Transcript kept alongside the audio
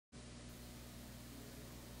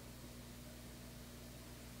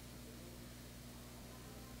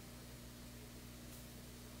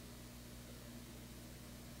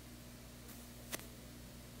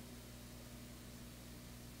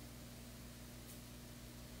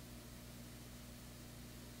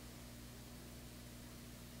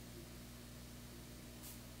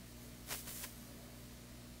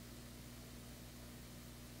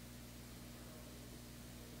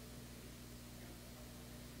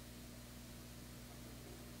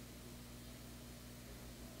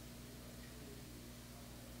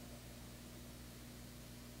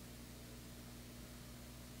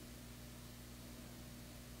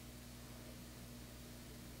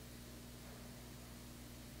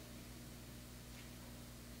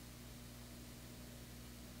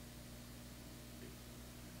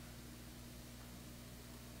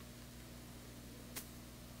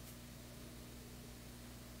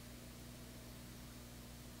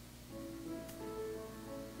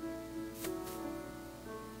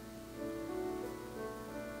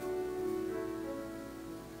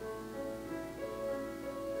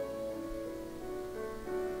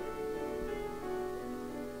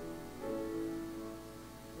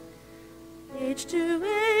Age to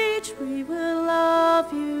age we will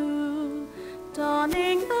love you.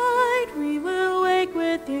 Dawning light we will wake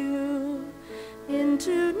with you.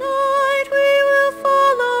 Into night we will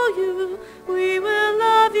follow you. We will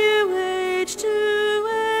love you age to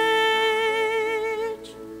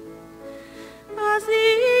age. As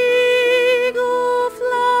the eagle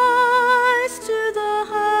flies to the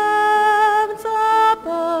heavens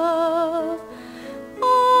above,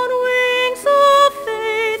 on wings of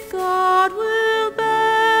faith God will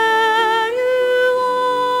bear you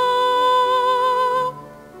all.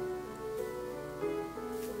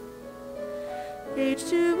 Age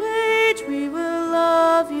to age we will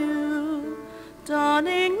love you.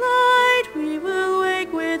 Dawning light we will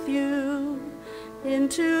wake with you.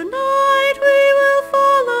 Into night we will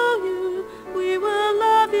follow you. We will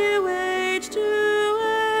love you age to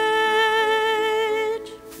age.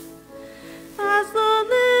 As the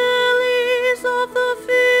lilies of the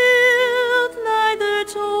field neither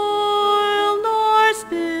toil nor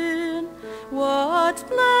spin, what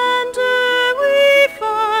splendor we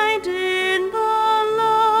find in the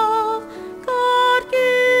love God gives.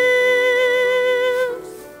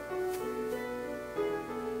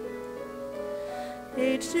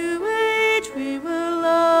 Age to age we will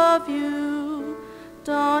love you.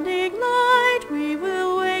 Dawning light we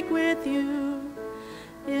will wake with you.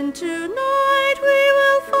 Into night we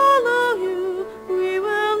will follow you. We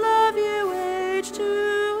will love you age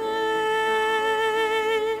to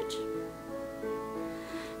age.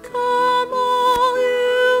 Come all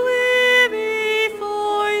you weary,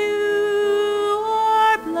 for you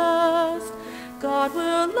are blessed. God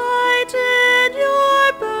will lighten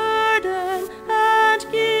your burden and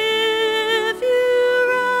give you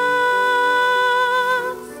rest.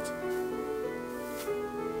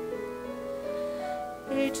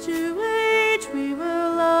 Age to age we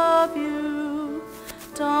will love you.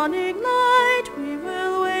 Dawning light we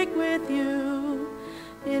will wake with you.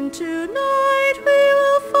 Into night we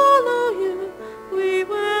will follow you. We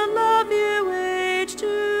will love you age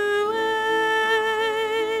to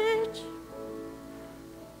age.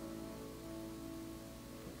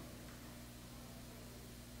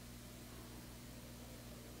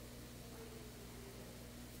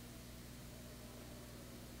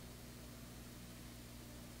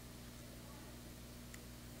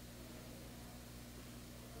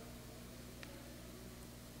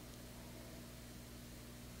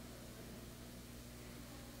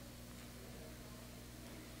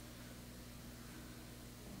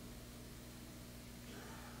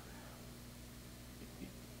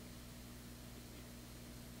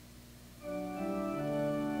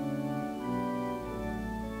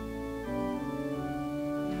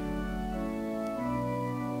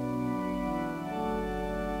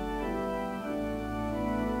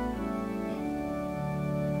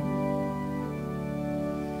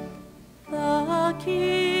 The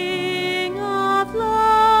King of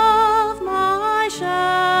love, my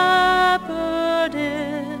shepherd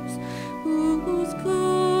is, whose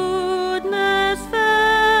goodness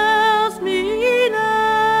fails me never.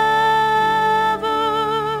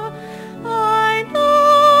 I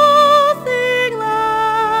nothing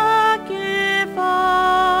lack if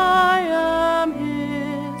I am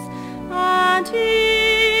his, and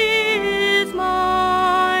he is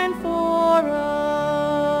mine forever.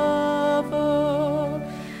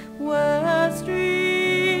 Where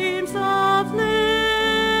streams of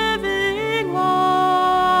living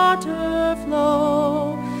water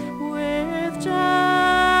flow, with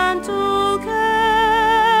gentle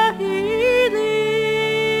care he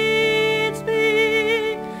leads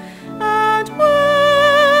me, and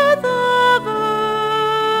where the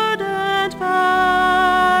verdant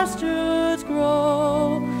pastures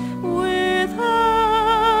grow, with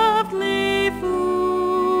heavenly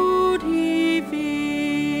food he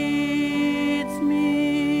feeds me.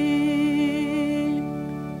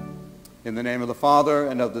 In the name of the Father,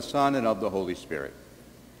 and of the Son, and of the Holy Spirit.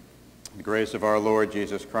 The grace of our Lord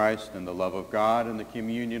Jesus Christ, and the love of God, and the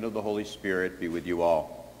communion of the Holy Spirit be with you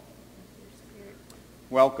all.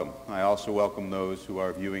 Welcome. I also welcome those who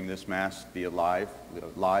are viewing this Mass via live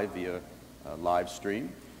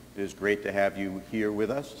stream. It is great to have you here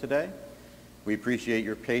with us today. We appreciate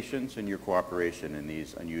your patience and your cooperation in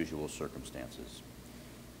these unusual circumstances.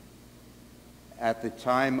 At the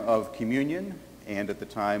time of communion and at the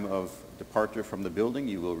time of departure from the building,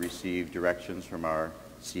 you will receive directions from our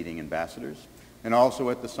seating ambassadors. And also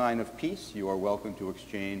at the sign of peace, you are welcome to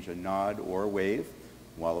exchange a nod or a wave,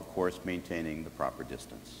 while of course maintaining the proper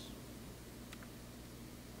distance.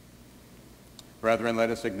 Brethren, let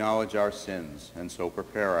us acknowledge our sins and so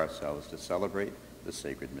prepare ourselves to celebrate the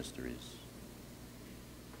sacred mysteries.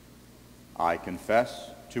 I confess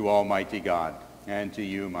to Almighty God and to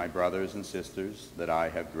you, my brothers and sisters, that I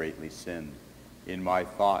have greatly sinned in my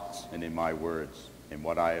thoughts and in my words, in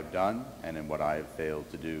what I have done and in what I have failed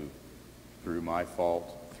to do, through my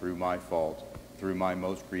fault, through my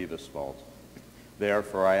most grievous fault.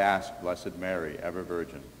 Therefore I ask Blessed Mary, ever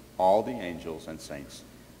Virgin, all the angels and saints,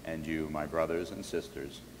 and you, my brothers and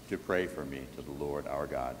sisters, to pray for me to the Lord our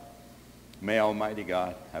God. May Almighty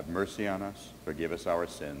God have mercy on us, forgive us our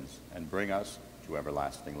sins, and bring us to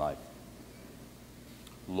everlasting life.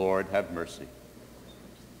 Lord, have mercy.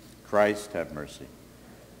 Christ, have mercy.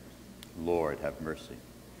 Lord, have mercy.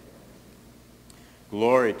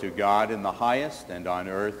 Glory to God in the highest, and on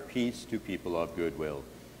earth peace to people of good will.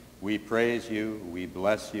 We praise you, we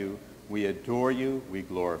bless you, we adore you, we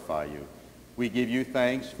glorify you. We give you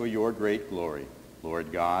thanks for your great glory,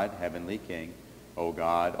 Lord God, heavenly King, O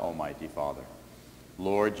God, almighty Father.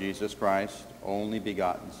 Lord Jesus Christ, only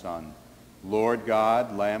begotten Son, Lord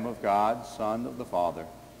God, Lamb of God, Son of the Father,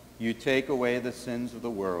 you take away the sins of the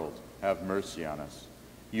world, have mercy on us.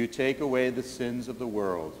 You take away the sins of the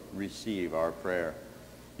world, receive our prayer.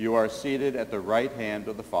 You are seated at the right hand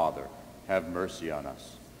of the Father, have mercy on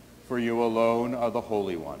us. For you alone are the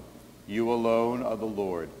Holy One. You alone are the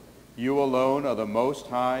Lord. You alone are the Most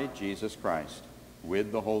High, Jesus Christ,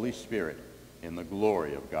 with the Holy Spirit, in the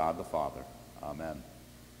glory of God the Father. Amen.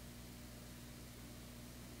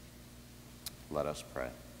 Let us pray.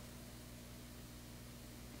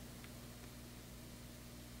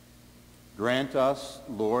 Grant us,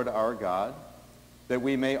 Lord our God, that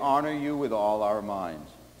we may honor you with all our mind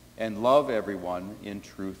and love everyone in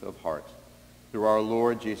truth of heart. Through our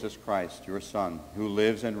Lord Jesus Christ, your Son, who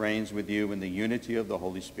lives and reigns with you in the unity of the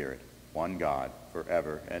Holy Spirit, one God,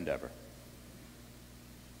 forever and ever.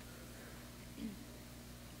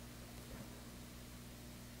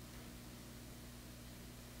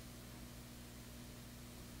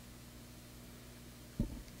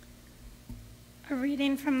 A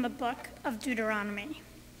reading from the book of Deuteronomy.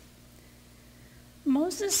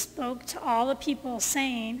 Moses spoke to all the people,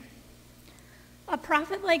 saying, "A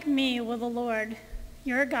prophet like me will the Lord,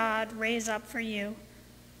 your God, raise up for you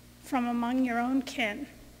from among your own kin.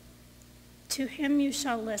 To him you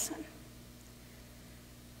shall listen.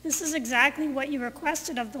 This is exactly what you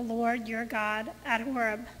requested of the Lord your God at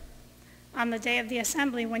Horeb on the day of the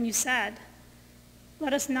assembly when you said,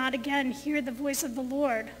 'Let us not again hear the voice of the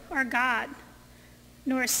Lord, our God,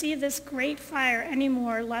 nor see this great fire any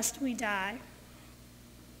more, lest we die.'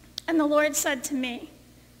 And the Lord said to me,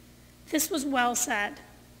 'This was well said.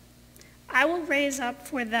 I will raise up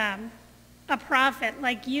for them a prophet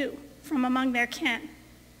like you from among their kin,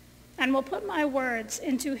 and will put my words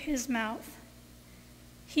into his mouth.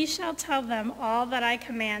 He shall tell them all that I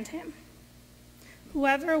command him.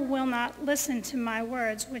 Whoever will not listen to my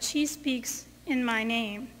words which he speaks in my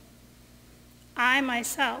name, I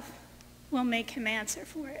myself will make him answer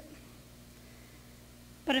for it.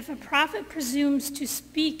 But if a prophet presumes to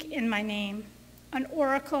speak in my name, an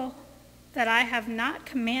oracle that I have not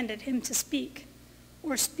commanded him to speak,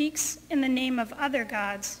 or speaks in the name of other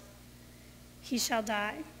gods, he shall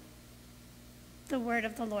die.'" The word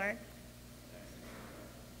of the Lord.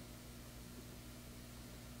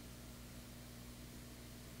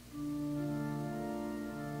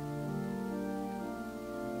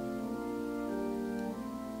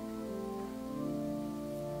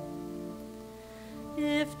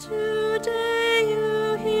 If today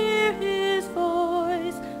you hear his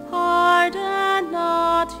voice, harden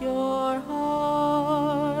not your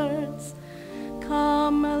hearts.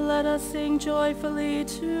 Come, let us sing joyfully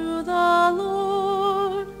to the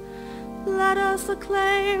Lord. Let us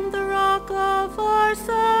acclaim the rock of our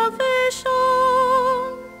salvation.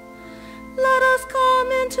 Let us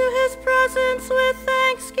come into his presence with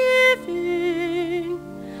thanksgiving.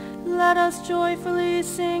 Let us joyfully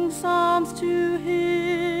sing psalms to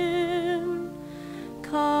him.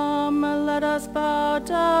 Come, let us bow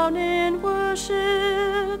down in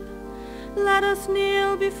worship. Let us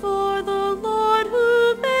kneel before the Lord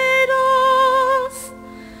who made us.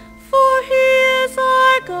 For he is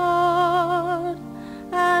our God,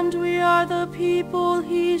 and we are the people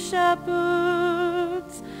he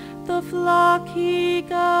shepherds, the flock he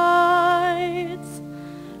guides.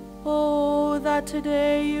 Oh, that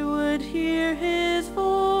today you would hear his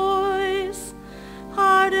voice.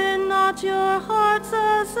 Harden not your hearts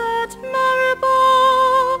as at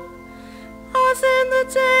Meribah, as in the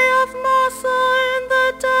day of Massah in the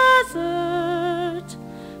desert,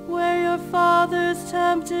 where your fathers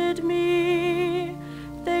tempted me.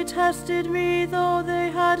 They tested me, though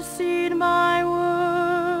they had seen my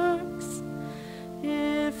works.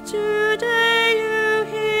 If today you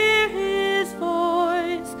hear his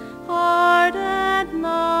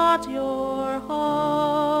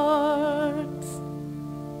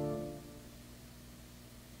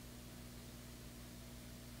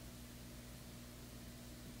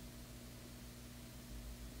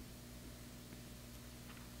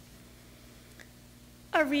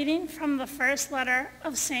A reading from the first letter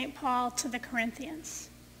of St. Paul to the Corinthians.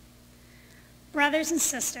 Brothers and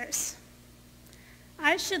sisters,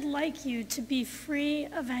 I should like you to be free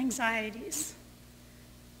of anxieties.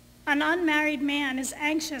 An unmarried man is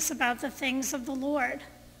anxious about the things of the Lord,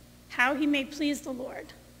 how he may please the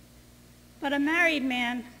Lord. But a married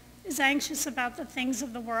man is anxious about the things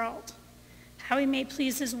of the world, how he may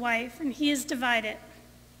please his wife, and he is divided.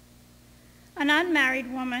 An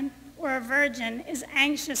unmarried woman or a virgin is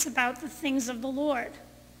anxious about the things of the Lord,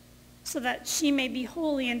 so that she may be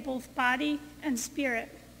holy in both body and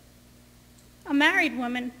spirit. A married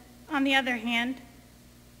woman, on the other hand,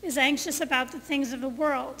 is anxious about the things of the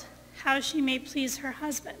world, how she may please her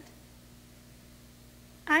husband.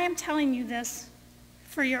 I am telling you this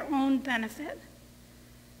for your own benefit,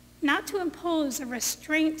 not to impose a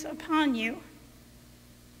restraint upon you,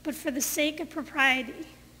 but for the sake of propriety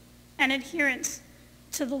and adherence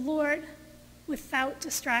to the Lord without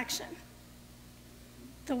distraction.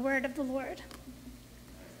 The word of the Lord.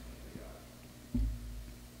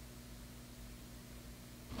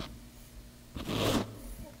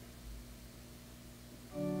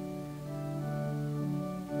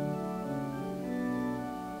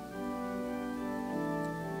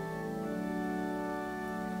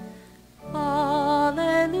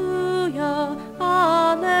 Alleluia,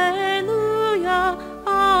 alleluia,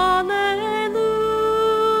 alleluia.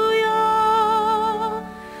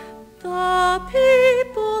 The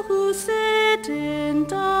people who sit in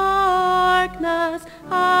darkness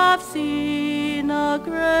have seen a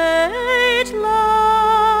great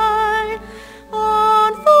light.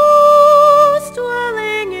 On those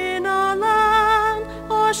dwelling in a land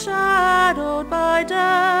o'ershadowed by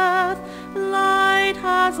death, light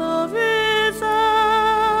has arisen.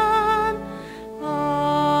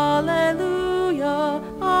 Alleluia,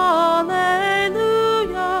 alleluia,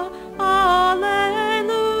 alleluia.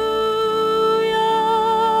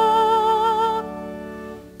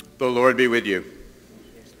 The Lord be with you.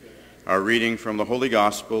 Our reading from the Holy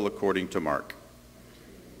Gospel according to Mark.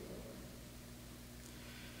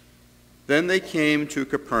 Then they came to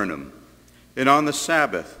Capernaum, and on the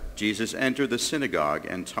Sabbath Jesus entered the synagogue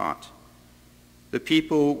and taught. The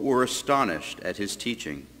people were astonished at his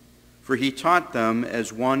teaching, for he taught them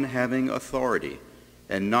as one having authority,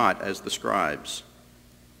 and not as the scribes.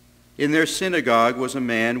 In their synagogue was a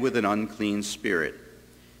man with an unclean spirit.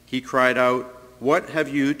 He cried out, "What have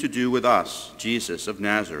you to do with us, Jesus of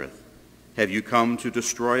Nazareth? Have you come to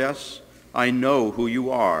destroy us? I know who you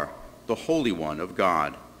are, the Holy One of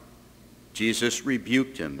God." Jesus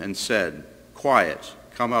rebuked him and said, "Quiet,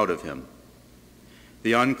 come out of him."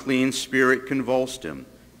 The unclean spirit convulsed him,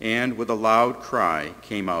 and with a loud cry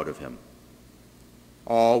came out of him.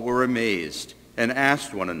 All were amazed and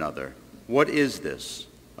asked one another, "What is this?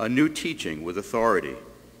 A new teaching with authority.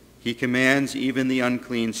 He commands even the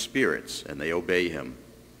unclean spirits, and they obey him."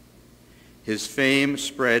 His fame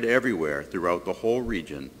spread everywhere throughout the whole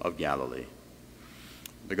region of Galilee.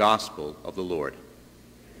 The Gospel of the Lord.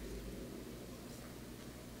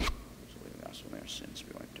 Their sins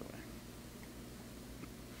be wiped away.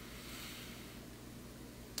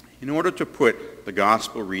 In order to put the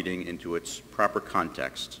Gospel reading into its proper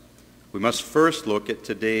context, we must first look at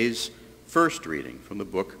today's first reading from the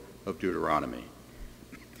book of Deuteronomy.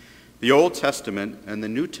 The Old Testament and the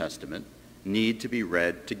New Testament need to be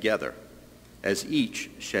read together, as each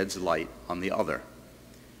sheds light on the other.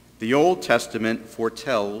 The Old Testament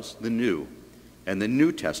foretells the New, and the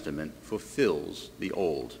New Testament fulfills the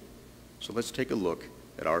Old. So let's take a look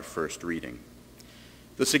at our first reading.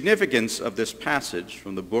 The significance of this passage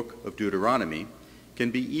from the book of Deuteronomy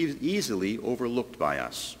can be easily overlooked by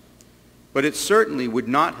us, but it certainly would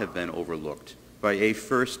not have been overlooked by a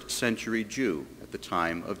first-century Jew at the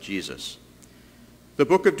time of Jesus. The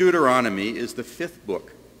book of Deuteronomy is the fifth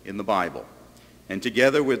book in the Bible, and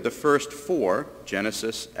together with the first four,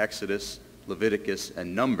 Genesis, Exodus, Leviticus,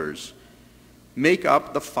 and Numbers, make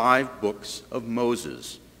up the 5 books of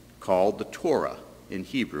Moses, called the Torah in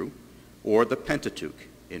Hebrew, or the Pentateuch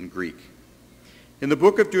in Greek. In the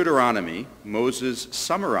book of Deuteronomy, Moses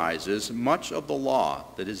summarizes much of the law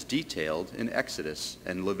that is detailed in Exodus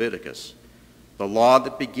and Leviticus, the law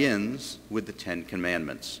that begins with the 10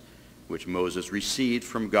 Commandments, which Moses received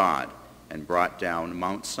from God and brought down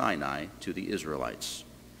Mount Sinai to the Israelites.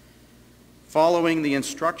 Following the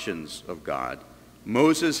instructions of God,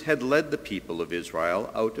 Moses had led the people of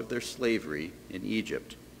Israel out of their slavery in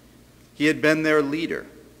Egypt. He had been their leader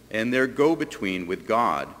and their go-between with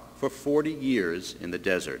God for 40 years in the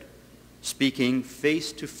desert, speaking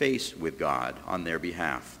face to face with God on their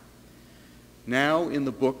behalf. Now in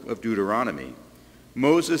the book of Deuteronomy,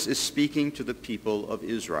 Moses is speaking to the people of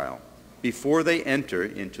Israel before they enter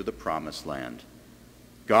into the promised land.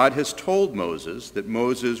 God has told Moses that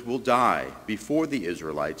Moses will die before the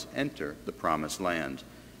Israelites enter the promised land.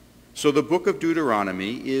 So the book of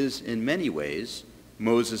Deuteronomy is, in many ways,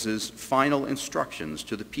 Moses' final instructions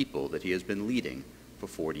to the people that he has been leading for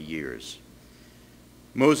 40 years.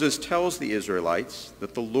 Moses tells the Israelites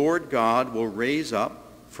that the Lord God will raise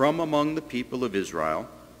up from among the people of Israel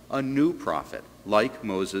a new prophet like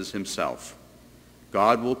Moses himself.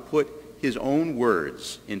 God will put his own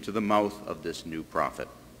words into the mouth of this new prophet,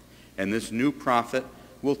 and this new prophet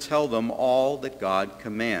will tell them all that God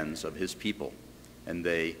commands of his people, and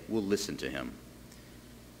they will listen to him.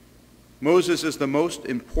 Moses is the most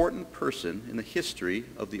important person in the history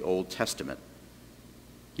of the Old Testament.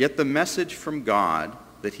 Yet the message from God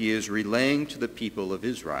that he is relaying to the people of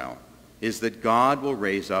Israel is that God will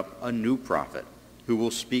raise up a new prophet who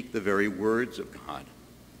will speak the very words of God.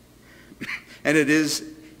 And it is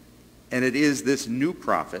this new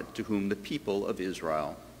prophet to whom the people of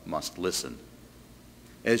Israel must listen.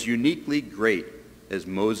 As uniquely great as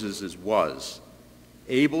Moses was,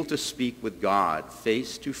 able to speak with God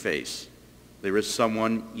face to face, there is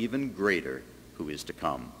someone even greater who is to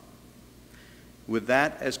come. With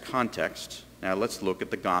that as context, now let's look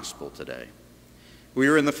at the gospel today. We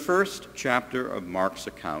are in the first chapter of Mark's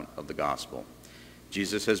account of the gospel.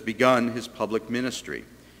 Jesus has begun his public ministry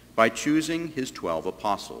by choosing his 12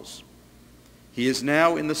 apostles. He is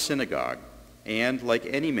now in the synagogue, and like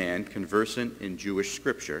any man conversant in Jewish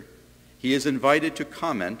scripture, he is invited to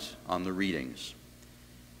comment on the readings.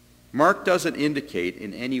 Mark doesn't indicate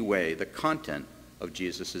in any way the content of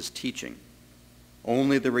Jesus' teaching,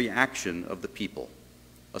 only the reaction of the people,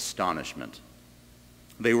 astonishment.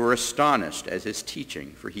 They were astonished at his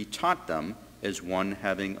teaching, for he taught them as one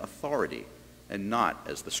having authority and not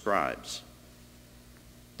as the scribes.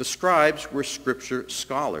 The scribes were scripture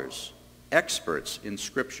scholars, experts in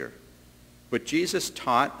scripture, but Jesus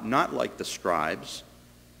taught not like the scribes,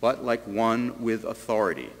 but like one with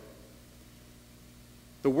authority.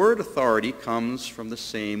 The word authority comes from the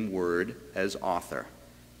same word as author.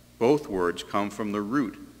 Both words come from the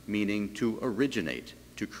root, meaning to originate,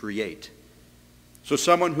 to create. So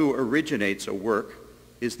someone who originates a work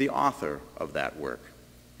is the author of that work,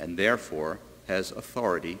 and therefore has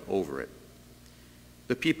authority over it.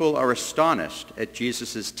 The people are astonished at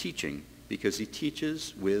Jesus' teaching because he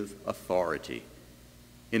teaches with authority.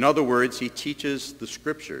 In other words, he teaches the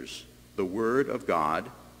scriptures, the word of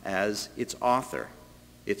God, as its author,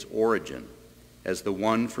 its origin, as the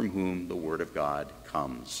one from whom the word of God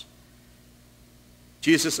comes.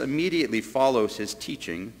 Jesus immediately follows his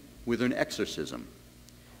teaching with an exorcism,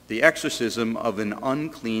 the exorcism of an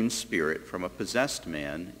unclean spirit from a possessed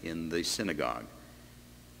man in the synagogue.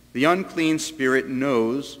 The unclean spirit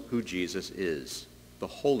knows who Jesus is, the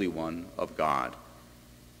Holy One of God.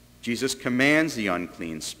 Jesus commands the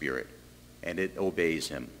unclean spirit, and it obeys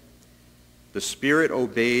him. The spirit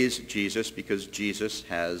obeys Jesus because Jesus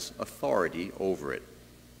has authority over it.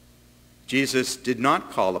 Jesus did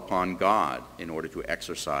not call upon God in order to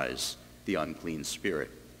exorcise the unclean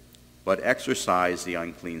spirit, but exorcised the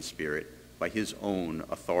unclean spirit by his own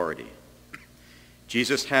authority.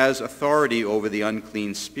 Jesus has authority over the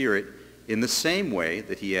unclean spirit in the same way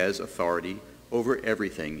that he has authority over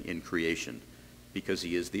everything in creation, because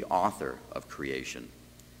he is the author of creation.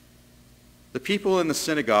 The people in the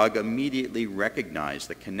synagogue immediately recognized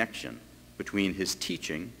the connection between his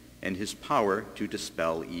teaching and his power to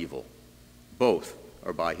dispel evil. Both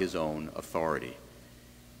are by his own authority.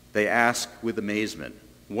 They ask with amazement,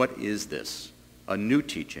 "What is this? A new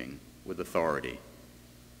teaching with authority."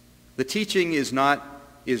 The teaching is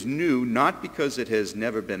new not because it has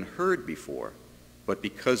never been heard before, but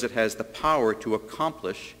because it has the power to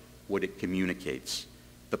accomplish what it communicates,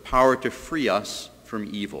 the power to free us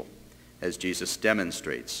from evil, as Jesus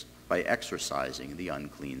demonstrates by exorcising the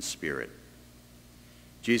unclean spirit.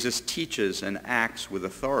 Jesus teaches and acts with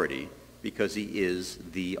authority because he is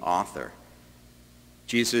the author.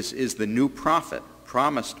 Jesus is the new prophet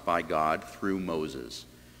promised by God through Moses,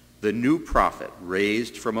 the new prophet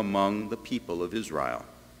raised from among the people of Israel,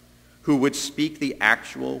 who would speak the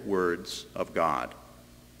actual words of God,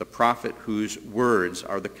 the prophet whose words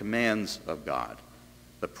are the commands of God,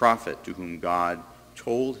 the prophet to whom God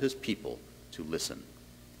told his people to listen.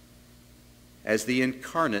 As the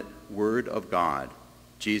incarnate Word of God,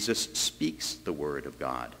 Jesus speaks the Word of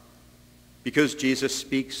God. Because Jesus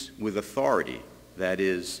speaks with authority, that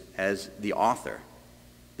is, as the author,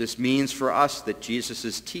 this means for us that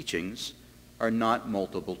Jesus' teachings are not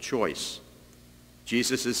multiple choice.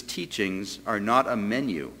 Jesus' teachings are not a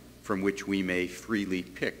menu from which we may freely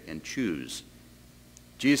pick and choose.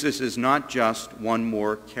 Jesus is not just one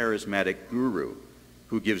more charismatic guru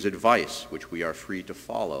who gives advice which we are free to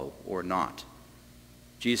follow or not.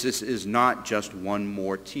 Jesus is not just one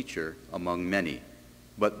more teacher among many,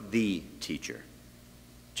 but the teacher.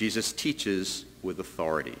 Jesus teaches with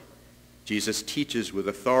authority. Jesus teaches with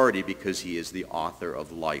authority because he is the author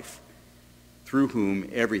of life, through whom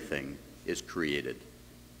everything is created.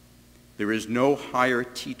 There is no higher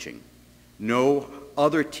teaching, no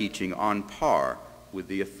other teaching on par with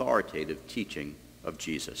the authoritative teaching of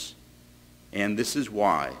Jesus. And this is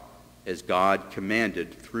why, as God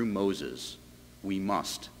commanded through Moses, we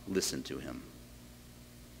must listen to him.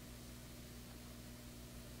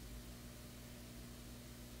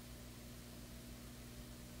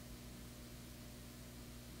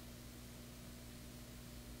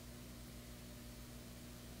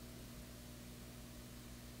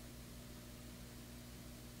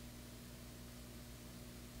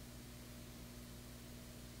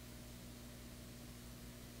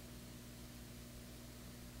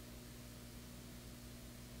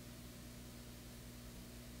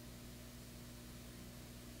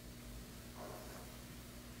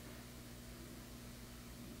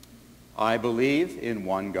 I believe in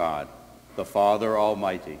one God, the Father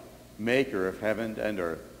Almighty, maker of heaven and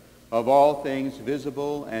earth, of all things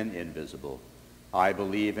visible and invisible. I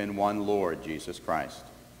believe in one Lord Jesus Christ,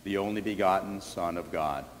 the only begotten Son of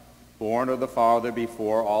God, born of the Father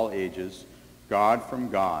before all ages, God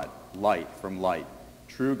from God, light from light,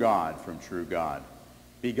 true God from true God,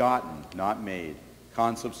 begotten, not made,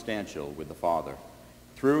 consubstantial with the Father.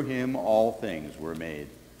 Through him all things were made.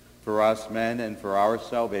 For us men and for our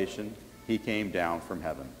salvation, he came down from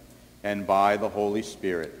heaven, and by the Holy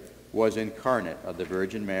Spirit was incarnate of the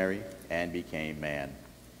Virgin Mary and became man.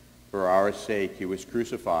 For our sake he was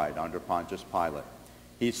crucified under Pontius Pilate.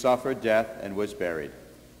 He suffered death and was buried,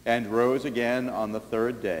 and rose again on the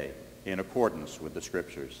third day in accordance with the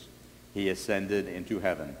Scriptures. He ascended into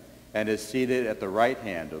heaven and is seated at the right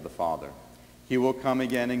hand of the Father. He will come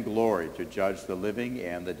again in glory to judge the living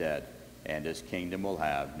and the dead, and his kingdom will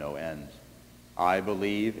have no end. I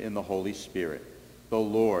believe in the Holy Spirit, the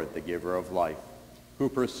Lord, the giver of life, who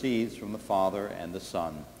proceeds from the Father and the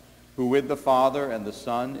Son, who with the Father and the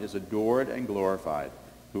Son is adored and glorified,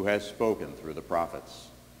 who has spoken through the prophets.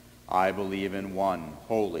 I believe in one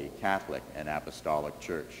holy, Catholic, and apostolic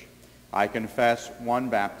church. I confess one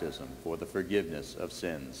baptism for the forgiveness of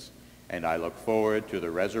sins, and I look forward to the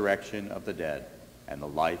resurrection of the dead and the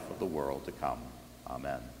life of the world to come.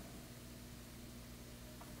 Amen.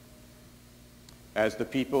 As the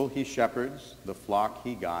people he shepherds, the flock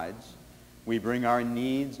he guides, we bring our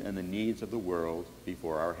needs and the needs of the world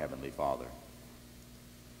before our Heavenly Father.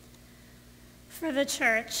 For the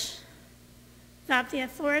Church, that the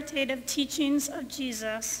authoritative teachings of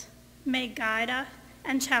Jesus may guide us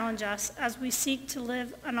and challenge us as we seek to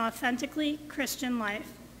live an authentically Christian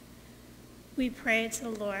life, we pray to the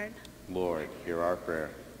Lord. Lord, hear our prayer.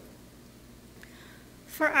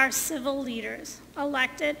 For our civil leaders,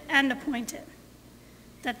 elected and appointed,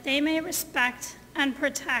 that they may respect and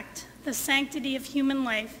protect the sanctity of human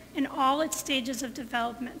life in all its stages of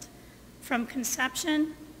development, from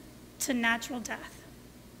conception to natural death.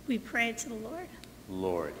 We pray to the Lord.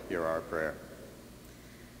 Lord, hear our prayer.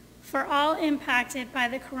 For all impacted by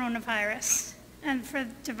the coronavirus, and for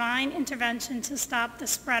divine intervention to stop the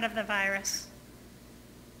spread of the virus,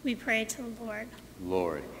 we pray to the Lord.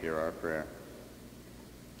 Lord, hear our prayer.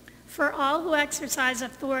 For all who exercise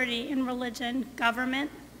authority in religion, government,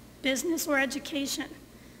 business, or education,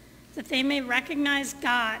 that they may recognize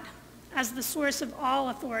God as the source of all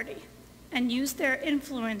authority and use their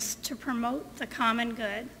influence to promote the common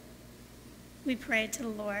good, we pray to the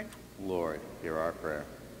Lord. Lord, hear our prayer.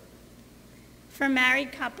 For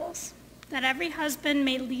married couples, that every husband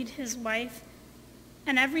may lead his wife,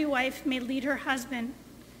 and every wife may lead her husband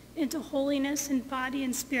into holiness in body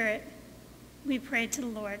and spirit, we pray to the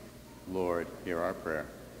Lord. Lord, hear our prayer.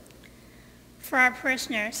 For our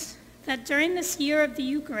parishioners, that during this year of the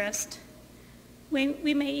Eucharist,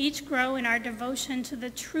 we may each grow in our devotion to the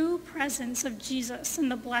true presence of Jesus in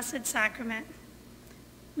the Blessed Sacrament,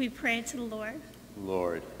 we pray to the Lord.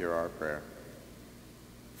 Lord, hear our prayer.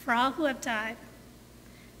 For all who have died,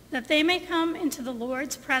 that they may come into the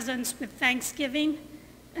Lord's presence with thanksgiving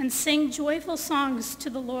and sing joyful songs to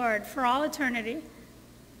the Lord for all eternity,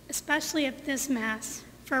 especially at this Mass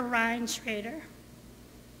for Ryan Schrader.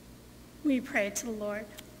 We pray to the Lord.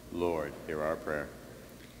 Lord, hear our prayer.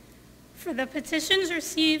 For the petitions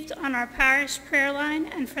received on our parish prayer line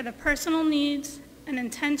and for the personal needs and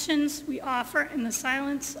intentions we offer in the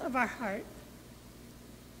silence of our heart,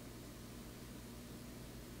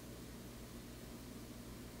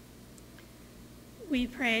 we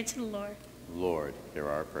pray to the Lord. Lord, hear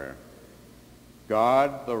our prayer.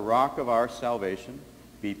 God, the rock of our salvation,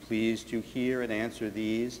 be pleased to hear and answer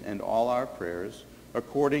these and all our prayers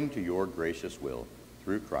according to your gracious will,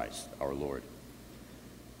 through Christ our Lord.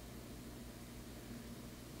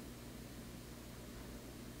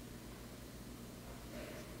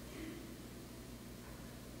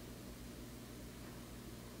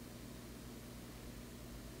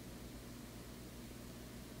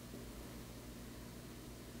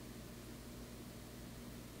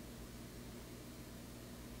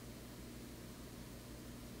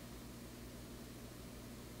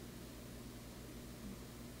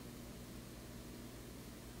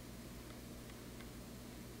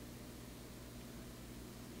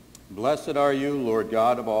 Blessed are you, Lord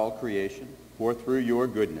God of all creation, for through your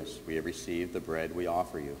goodness we have received the bread we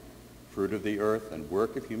offer you. Fruit of the earth and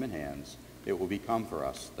work of human hands, it will become for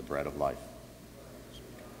us the bread of life.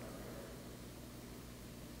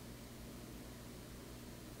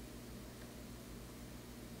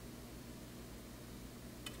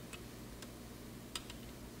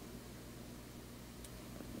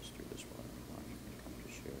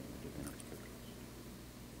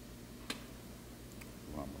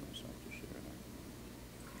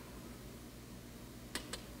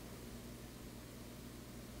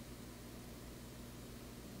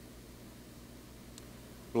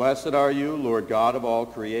 Blessed are you, Lord God of all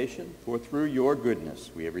creation, for through your goodness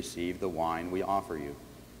we have received the wine we offer you.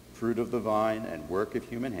 Fruit of the vine and work of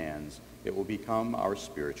human hands, it will become our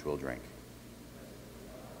spiritual drink.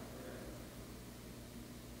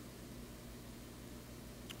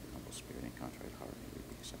 Humble spirit and contrite heart, may we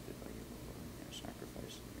be accepted by you, O Lord, in your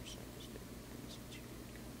sacrifice and your sacrifice. Praise to you,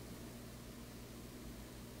 God.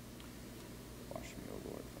 Wash me, O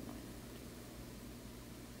Lord, from my iniquity.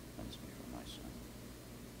 Cleanse me from my sin.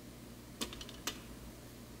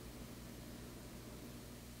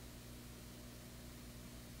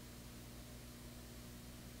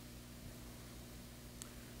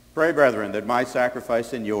 Pray, brethren, that my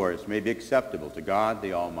sacrifice and yours may be acceptable to God,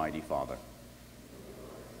 the Almighty Father.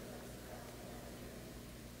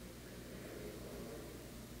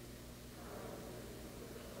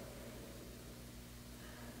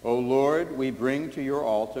 O Lord, we bring to your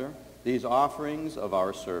altar these offerings of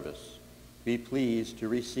our service. Be pleased to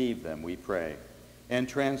receive them, we pray, and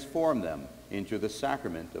transform them into the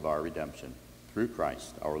sacrament of our redemption, through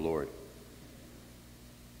Christ our Lord.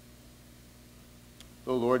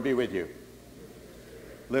 The Lord be with you.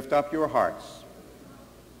 Lift up your hearts.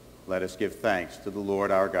 Let us give thanks to the Lord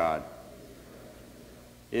our God.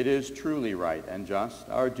 It is truly right and just,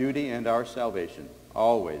 our duty and our salvation,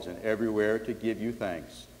 always and everywhere to give you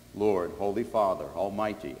thanks, Lord, Holy Father,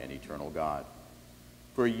 Almighty and eternal God.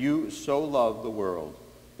 For you so loved the world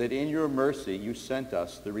that in your mercy you sent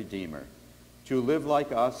us the Redeemer, to live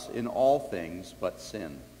like us in all things but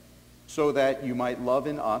sin, so that you might love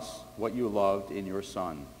in us what you loved in your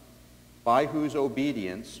Son, by whose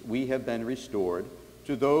obedience we have been restored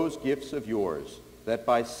to those gifts of yours that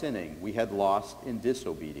by sinning we had lost in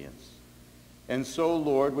disobedience. And so,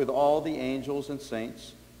 Lord, with all the angels and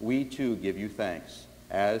saints, we too give you thanks,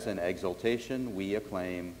 as an exaltation we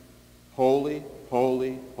acclaim, Holy,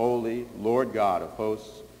 holy, holy, Lord God of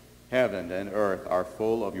hosts, heaven and earth are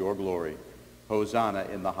full of your glory. Hosanna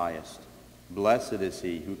in the highest. Blessed is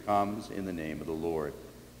he who comes in the name of the Lord.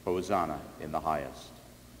 Hosanna in the highest.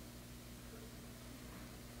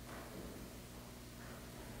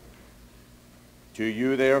 To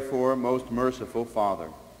you, therefore, most merciful Father,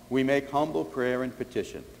 we make humble prayer and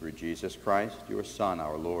petition through Jesus Christ, your Son,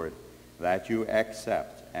 our Lord, that you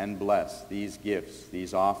accept and bless these gifts,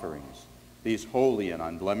 these offerings, these holy and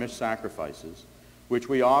unblemished sacrifices, which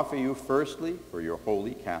we offer you firstly for your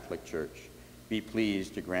holy Catholic Church. Be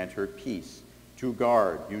pleased to grant her peace, to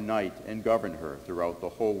guard, unite, and govern her throughout the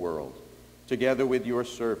whole world, together with your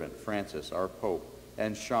servant Francis, our Pope,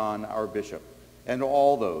 and Sean, our Bishop, and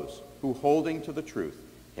all those who, holding to the truth,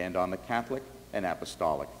 hand on the Catholic and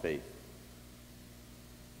Apostolic faith.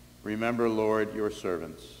 Remember, Lord, your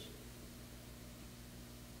servants.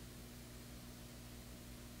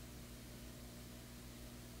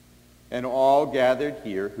 And all gathered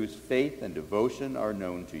here whose faith and devotion are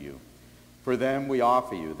known to you. For them we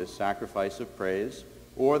offer you this sacrifice of praise,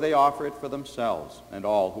 or they offer it for themselves and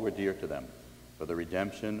all who are dear to them, for the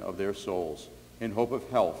redemption of their souls, in hope of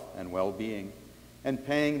health and well-being, and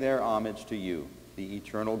paying their homage to you, the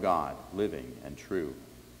eternal God, living and true.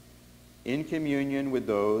 In communion with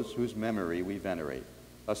those whose memory we venerate,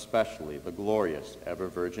 especially the glorious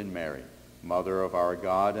ever-Virgin Mary, Mother of our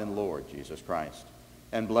God and Lord Jesus Christ,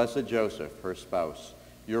 and blessed Joseph, her spouse,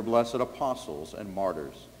 your blessed apostles and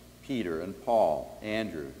martyrs, Peter and Paul,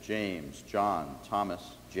 Andrew, James, John, Thomas,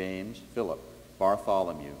 James, Philip,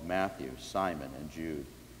 Bartholomew, Matthew, Simon, and Jude,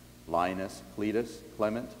 Linus, Cletus,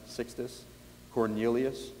 Clement, Sixtus,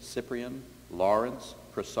 Cornelius, Cyprian, Lawrence,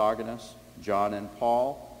 Chrysogonus, John and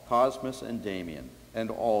Paul, Cosmas and Damian, and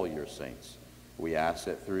all your saints. We ask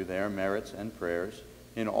that through their merits and prayers,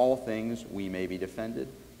 in all things we may be defended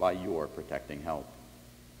by your protecting help.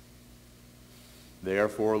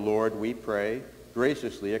 Therefore, Lord, we pray,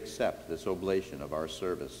 graciously accept this oblation of our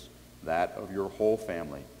service, that of your whole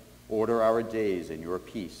family. Order our days in your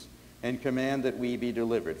peace, and command that we be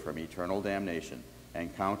delivered from eternal damnation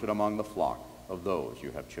and counted among the flock of those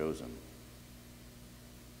you have chosen.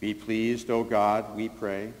 Be pleased, O God, we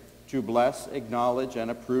pray, to bless, acknowledge,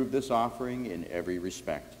 and approve this offering in every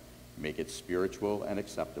respect. Make it spiritual and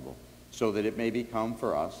acceptable, so that it may become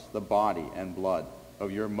for us the body and blood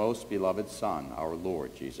of your most beloved Son, our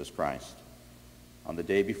Lord Jesus Christ. On the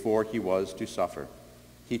day before he was to suffer,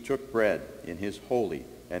 he took bread in his holy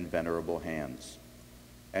and venerable hands,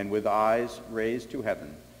 and with eyes raised to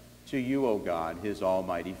heaven, to you, O God, his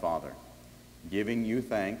almighty Father, giving you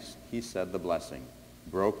thanks, he said the blessing,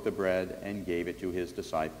 broke the bread, and gave it to his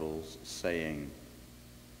disciples, saying,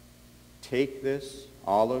 "Take this,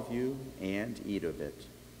 all of you, and eat of it.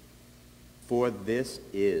 For this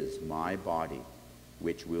is my body,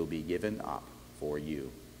 which will be given up for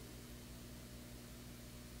you."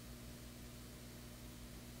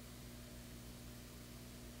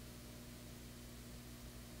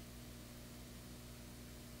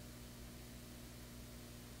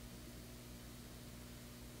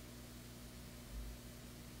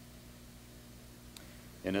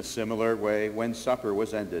 In a similar way, when supper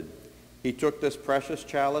was ended, he took this precious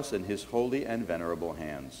chalice in his holy and venerable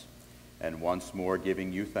hands, and once more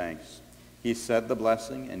giving you thanks, he said the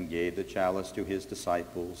blessing and gave the chalice to his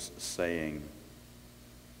disciples, saying,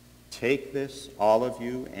 "Take this, all of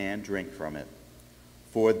you, and drink from it.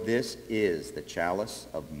 For this is the chalice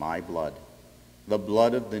of my blood, the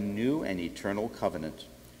blood of the new and eternal covenant,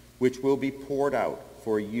 which will be poured out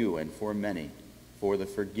for you and for many for the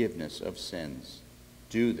forgiveness of sins.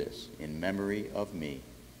 Do this in memory of me."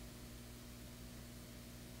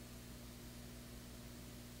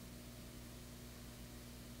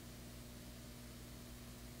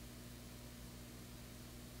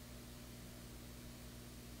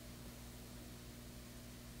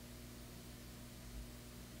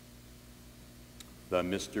 The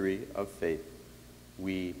mystery of faith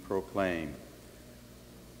we proclaim.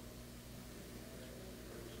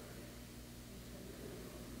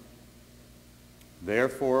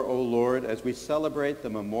 Therefore, O Lord, as we celebrate the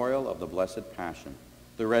memorial of the Blessed Passion,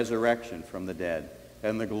 the resurrection from the dead,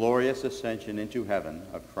 and the glorious ascension into heaven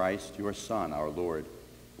of Christ, your Son, our Lord,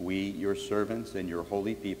 we, your servants and your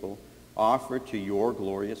holy people, offer to your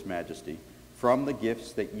glorious majesty, from the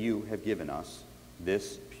gifts that you have given us,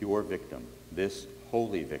 this pure victim, this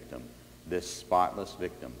holy victim, this spotless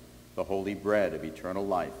victim, the holy bread of eternal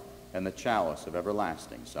life, and the chalice of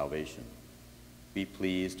everlasting salvation. Be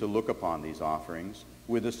pleased to look upon these offerings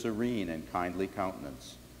with a serene and kindly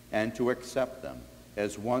countenance, and to accept them,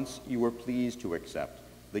 as once you were pleased to accept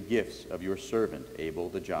the gifts of your servant Abel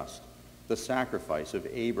the just, the sacrifice of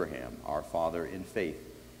Abraham, our father in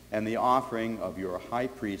faith, and the offering of your high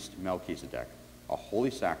priest Melchizedek, a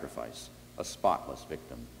holy sacrifice, a spotless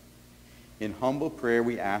victim. In humble prayer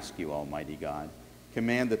we ask you, Almighty God,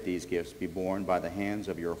 command that these gifts be borne by the hands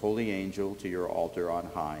of your holy angel to your altar on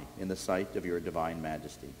high in the sight of your divine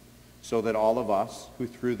majesty, so that all of us who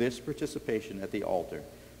through this participation at the altar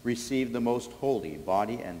receive the most holy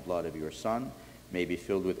body and blood of your Son may be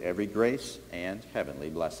filled with every grace and heavenly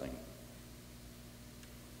blessing.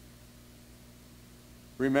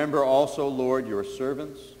 Remember also, Lord, your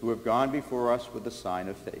servants who have gone before us with the sign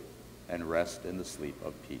of faith, and rest in the sleep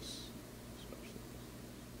of peace.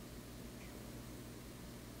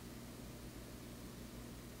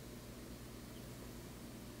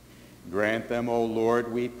 Grant them, O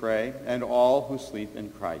Lord, we pray, and all who sleep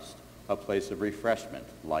in Christ, a place of refreshment,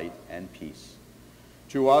 light, and peace.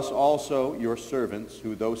 To us also, your servants,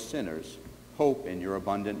 who though sinners, hope in your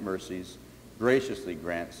abundant mercies, graciously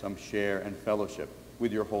grant some share and fellowship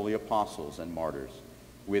with your holy apostles and martyrs,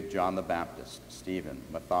 with John the Baptist, Stephen,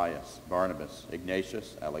 Matthias, Barnabas,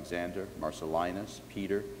 Ignatius, Alexander, Marcellinus,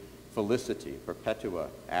 Peter, Felicity, Perpetua,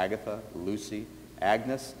 Agatha, Lucy,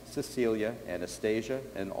 Agnes, Cecilia, Anastasia,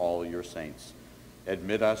 and all your saints.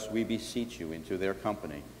 Admit us, we beseech you, into their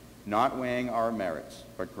company, not weighing our merits,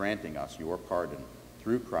 but granting us your pardon,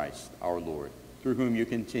 through Christ our Lord, through whom you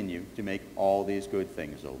continue to make all these good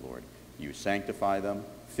things, O Lord. You sanctify them,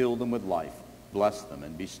 fill them with life, bless them,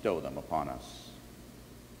 and bestow them upon us.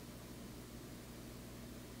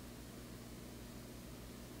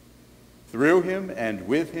 Through him and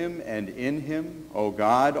with him and in him, O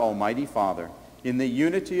God, Almighty Father, in the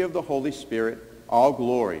unity of the Holy Spirit, all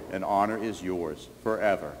glory and honor is yours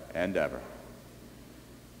forever and ever.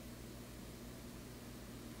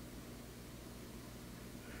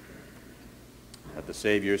 At the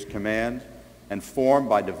Savior's command and formed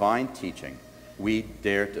by divine teaching, we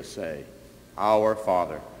dare to say, Our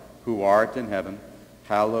Father, who art in heaven,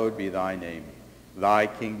 hallowed be thy name. Thy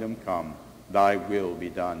kingdom come, thy will be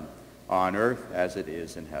done, on earth as it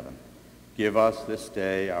is in heaven. Give us this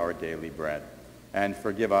day our daily bread, and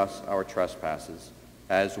forgive us our trespasses,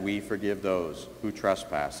 as we forgive those who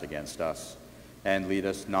trespass against us. And lead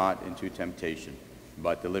us not into temptation,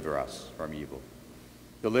 but deliver us from evil.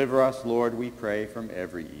 Deliver us, Lord, we pray, from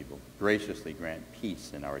every evil. Graciously grant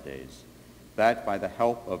peace in our days, that by the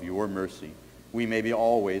help of your mercy we may be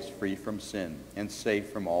always free from sin and safe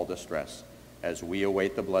from all distress, as we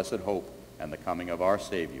await the blessed hope and the coming of our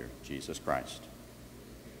Savior, Jesus Christ.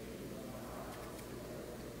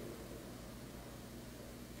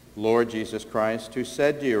 Lord Jesus Christ, who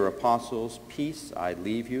said to your apostles, Peace I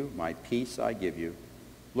leave you, my peace I give you,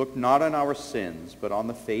 look not on our sins, but on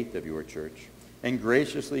the faith of your church, and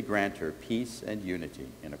graciously grant her peace and unity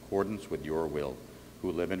in accordance with your will,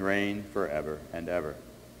 who live and reign forever and ever.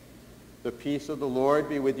 The peace of the Lord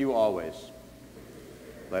be with you always.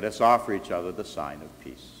 Let us offer each other the sign of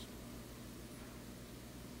peace.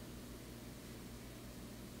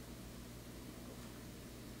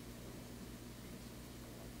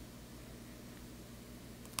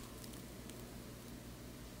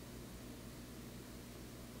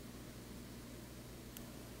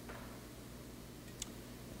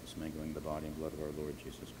 Mingling the body and blood of our Lord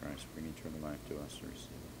Jesus Christ, bring eternal life to us to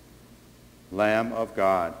receive it. Lamb of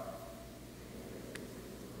God,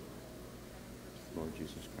 Lord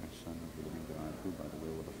Jesus Christ, Son of the living God, who by the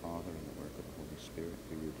will of the Father and the work of the Holy Spirit,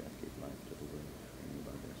 through your death gave life to the world, bring you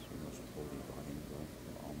by this your most holy body and blood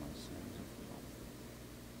for all my sins and for all.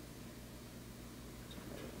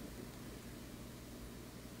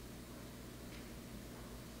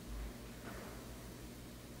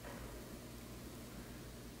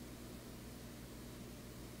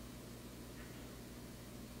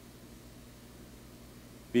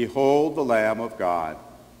 Behold the Lamb of God.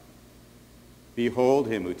 Behold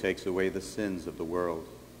him who takes away the sins of the world.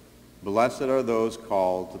 Blessed are those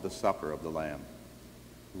called to the supper of the Lamb.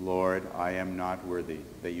 Lord, I am not worthy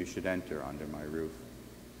that you should enter under my roof,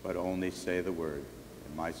 but only say the word,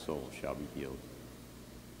 and my soul shall be healed.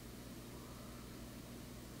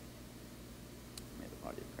 May the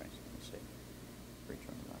body of Christ be saved for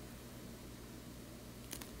eternal life.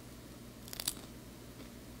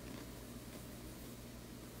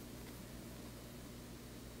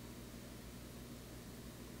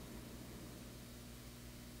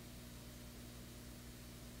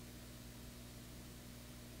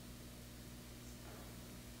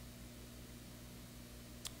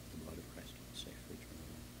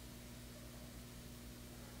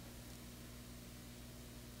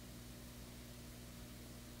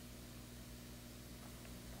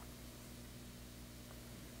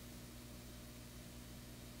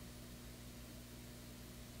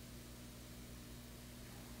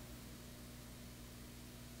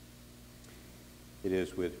 It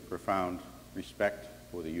is with profound respect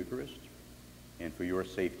for the Eucharist and for your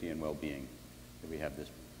safety and well-being that we have this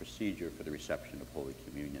procedure for the reception of Holy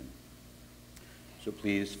Communion. So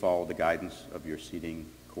please follow the guidance of your seating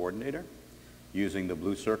coordinator, using the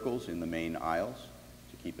blue circles in the main aisles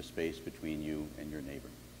to keep a space between you and your neighbor.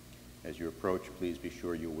 As you approach, please be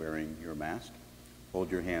sure you're wearing your mask.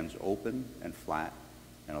 Hold your hands open and flat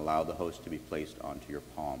and allow the host to be placed onto your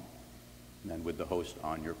palm. And then with the host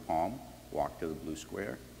on your palm, walk to the blue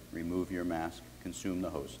square, remove your mask, consume the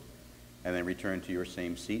host, and then return to your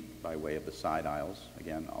same seat by way of the side aisles,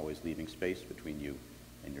 again, always leaving space between you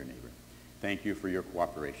and your neighbor. Thank you for your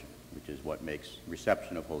cooperation, which is what makes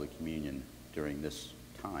reception of Holy Communion during this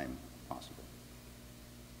time possible.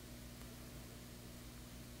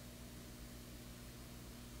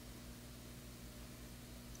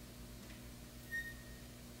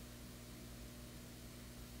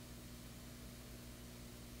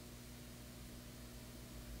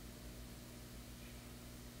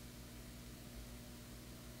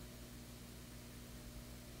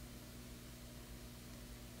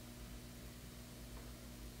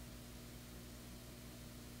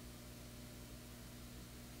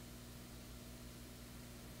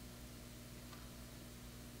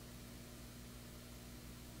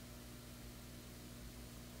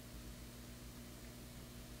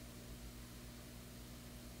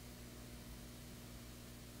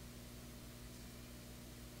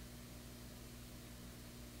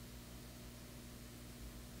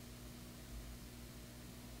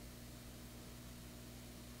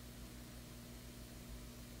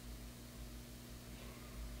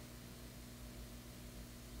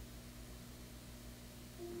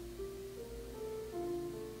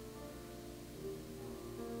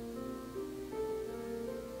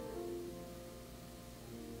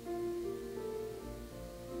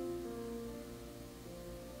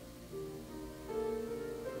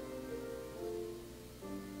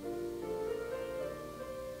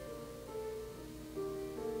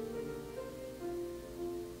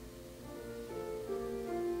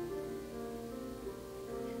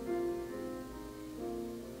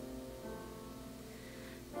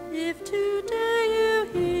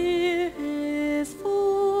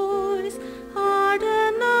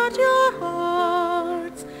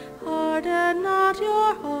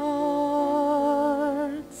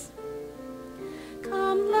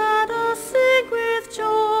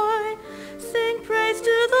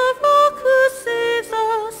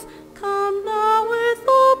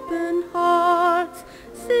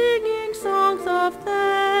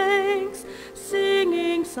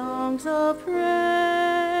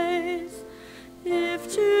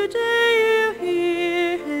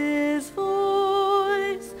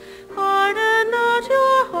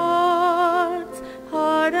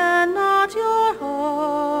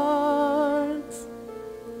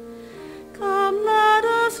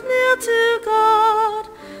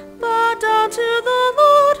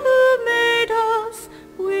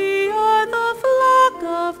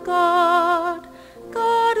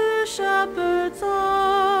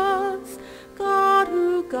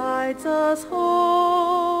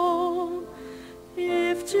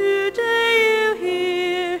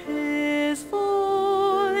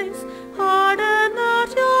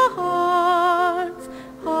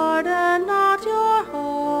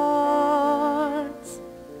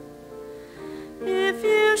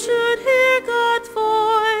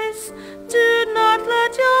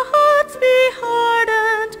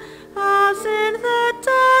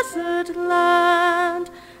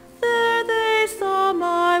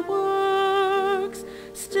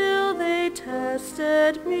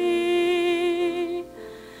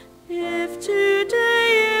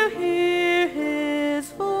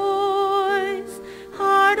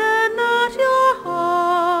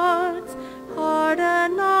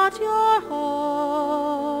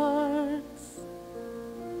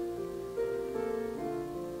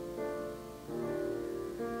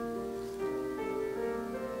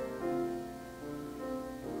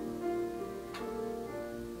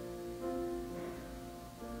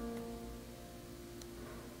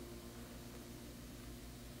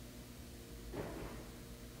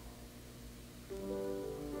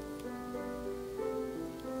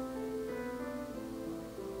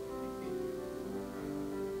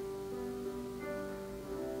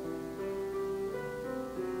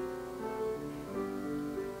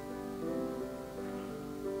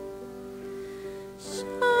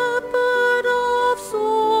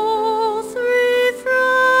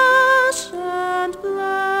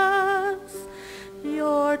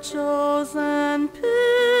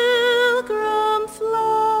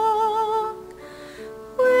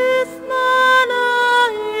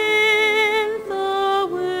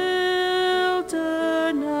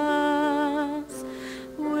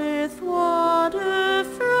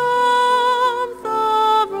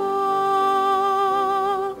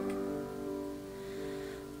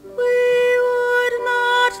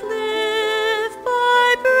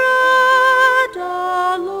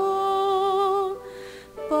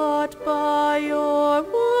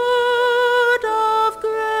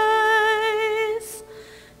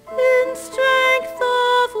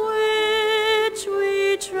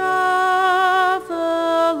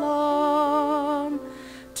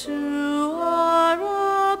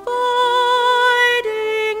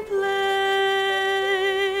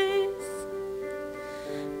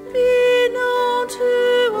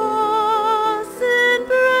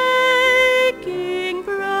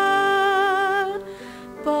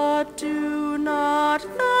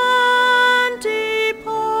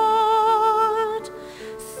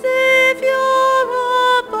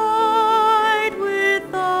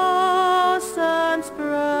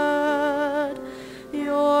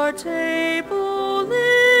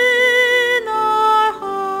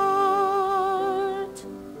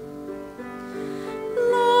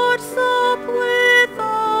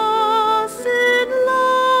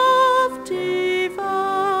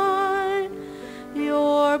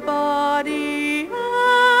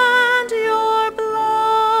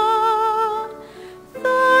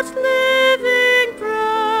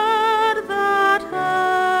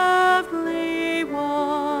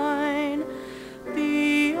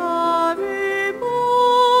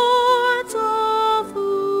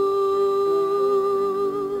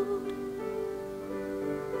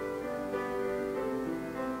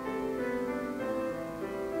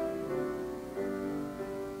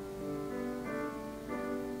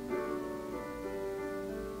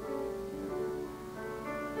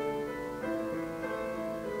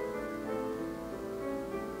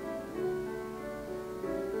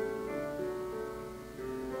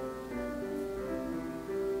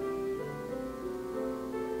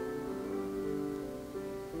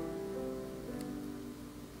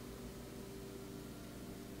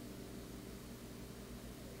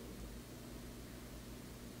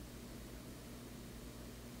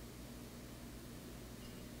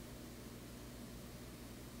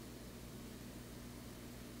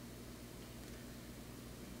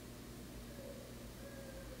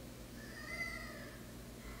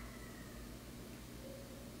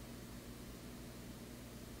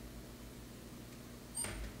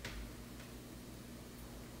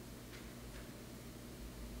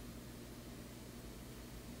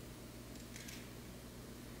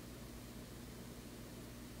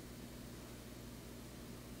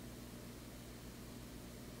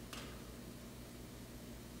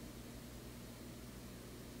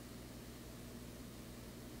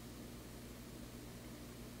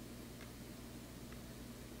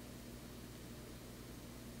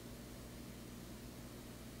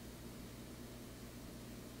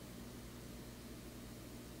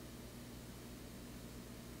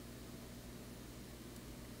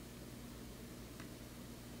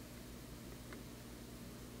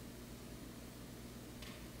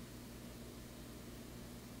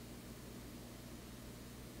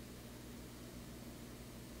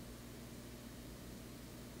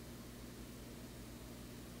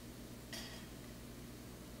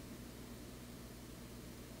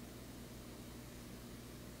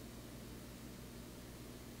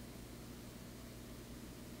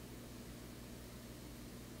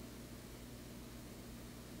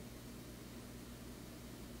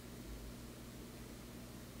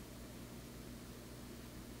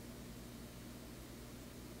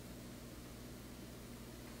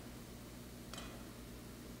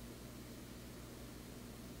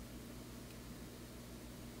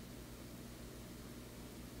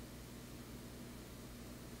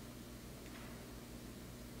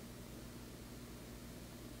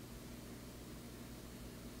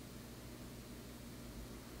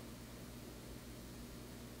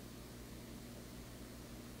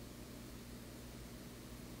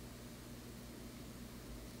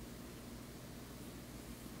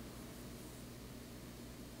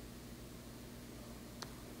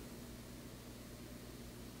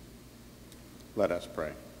 Let us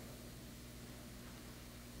pray.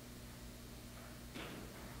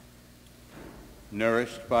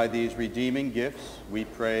 Nourished by these redeeming gifts, we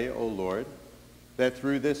pray, O Lord, that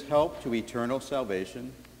through this help to eternal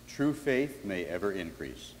salvation, true faith may ever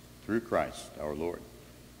increase. Through Christ our Lord.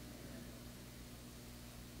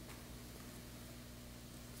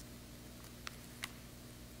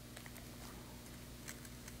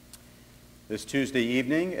 This Tuesday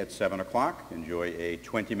evening at 7 o'clock, enjoy a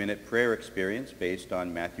 20-minute prayer experience based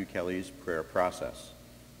on Matthew Kelly's prayer process.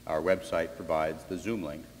 Our website provides the Zoom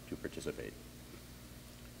link to participate.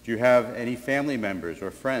 Do you have any family members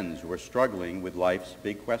or friends who are struggling with life's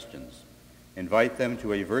big questions? Invite them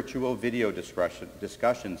to a virtual video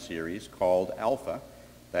discussion series called Alpha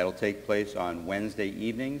that'll take place on Wednesday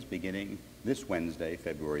evenings beginning this Wednesday,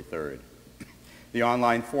 February 3rd. The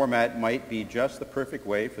online format might be just the perfect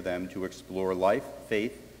way for them to explore life,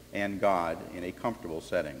 faith, and God in a comfortable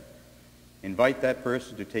setting. Invite that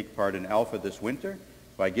person to take part in Alpha this winter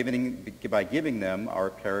by giving them our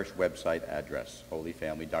parish website address,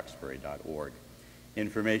 holyfamilyduxbury.org.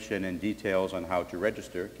 Information and details on how to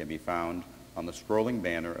register can be found on the scrolling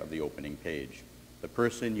banner of the opening page. The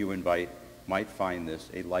person you invite might find this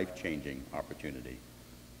a life-changing opportunity.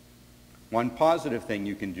 One positive thing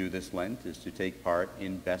you can do this Lent is to take part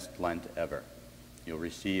in Best Lent Ever. You'll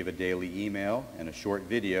receive a daily email and a short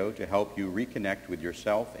video to help you reconnect with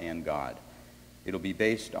yourself and God. It'll be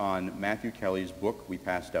based on Matthew Kelly's book we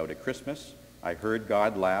passed out at Christmas, I Heard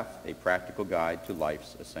God Laugh, A Practical Guide to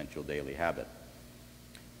Life's Essential Daily Habit.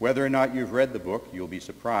 Whether or not you've read the book, you'll be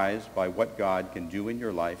surprised by what God can do in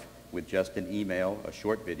your life with just an email, a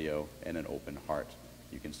short video, and an open heart.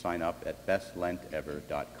 You can sign up at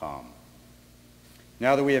bestlentever.com.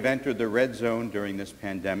 Now that we have entered the red zone during this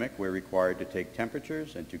pandemic, we're required to take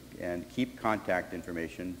temperatures and keep contact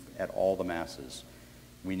information at all the Masses.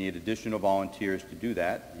 We need additional volunteers to do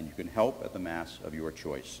that, and you can help at the Mass of your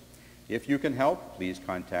choice. If you can help, please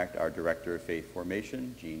contact our Director of Faith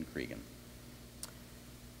Formation, Jean Cregan.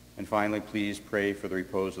 And finally, please pray for the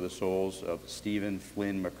repose of the souls of Stephen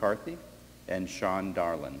Flynn McCarthy and Sean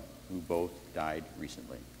Darlin, who both died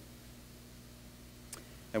recently.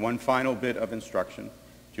 And one final bit of instruction.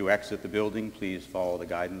 To exit the building, please follow the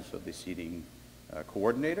guidance of the seating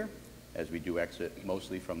coordinator, as we do exit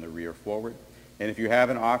mostly from the rear forward. And if you have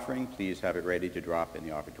an offering, please have it ready to drop in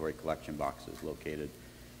the offertory collection boxes located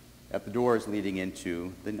at the doors leading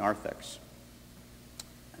into the narthex.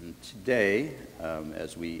 And today,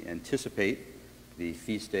 as we anticipate the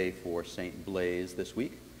feast day for St. Blaise this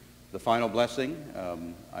week, the final blessing,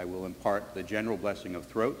 I will impart the general blessing of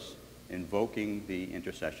throats, invoking the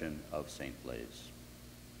intercession of St. Blaise.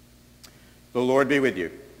 The Lord be with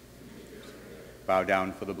you. Bow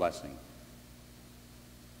down for the blessing.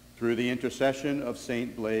 Through the intercession of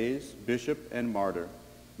St. Blaise, bishop and martyr,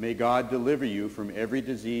 may God deliver you from every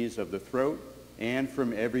disease of the throat and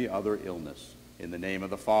from every other illness. In the name of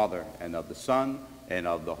the Father, and of the Son, and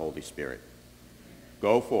of the Holy Spirit.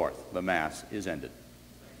 Go forth. The Mass is ended.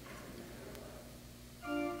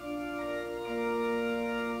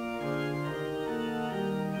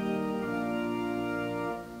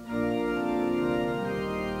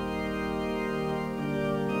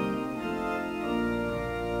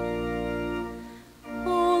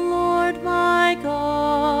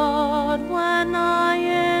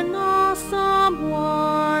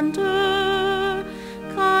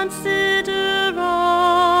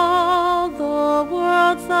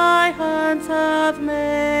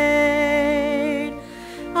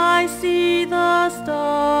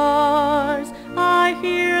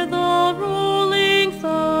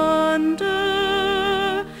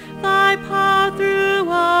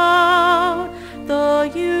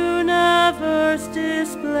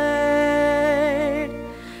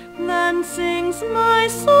 My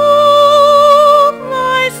soul,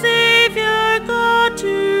 my Savior God,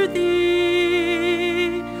 to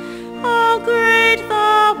thee. How great